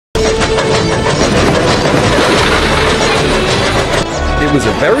It was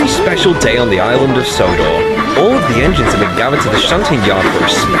a very special day on the island of Sodor. All of the engines have been gathered to the shunting yard for a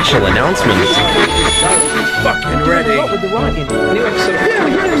special announcement. Fucking ready.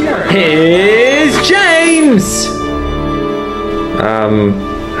 Here's James!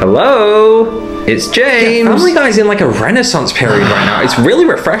 Hello? It's James. Yeah, Family Guy's in like a renaissance period right now. It's really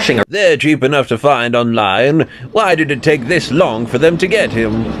refreshing. They're cheap enough to find online. Why did it take this long for them to get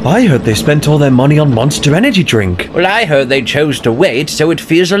him? I heard they spent all their money on Monster Energy drink. Well, I heard they chose to wait, so it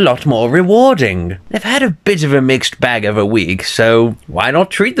feels a lot more rewarding. They've had a bit of a mixed bag of a week, so why not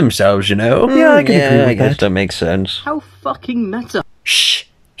treat themselves, you know? Yeah, I can agree with I guess that. that makes sense. How fucking meta. Shh!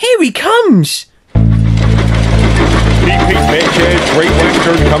 Here he comes! Peep, bitches, Great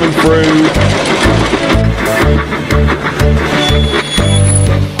Western coming through.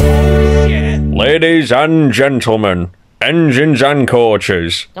 Ladies and gentlemen, engines and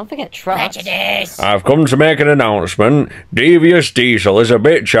coaches, Don't forget trust. Prejudice. I've come to make an announcement. Devious Diesel is a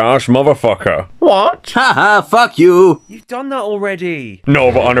bitch-ass motherfucker. What? Haha, fuck you. You've done that already.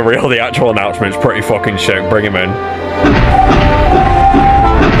 No, but on a real, the actual announcement's pretty fucking sick. Bring him in.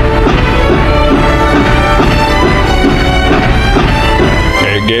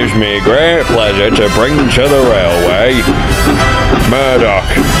 It gives me great pleasure to bring to the railway Murdoch.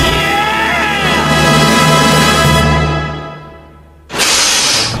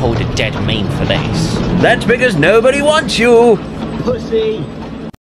 Hold a dead meme for this. That's because nobody wants you! Pussy.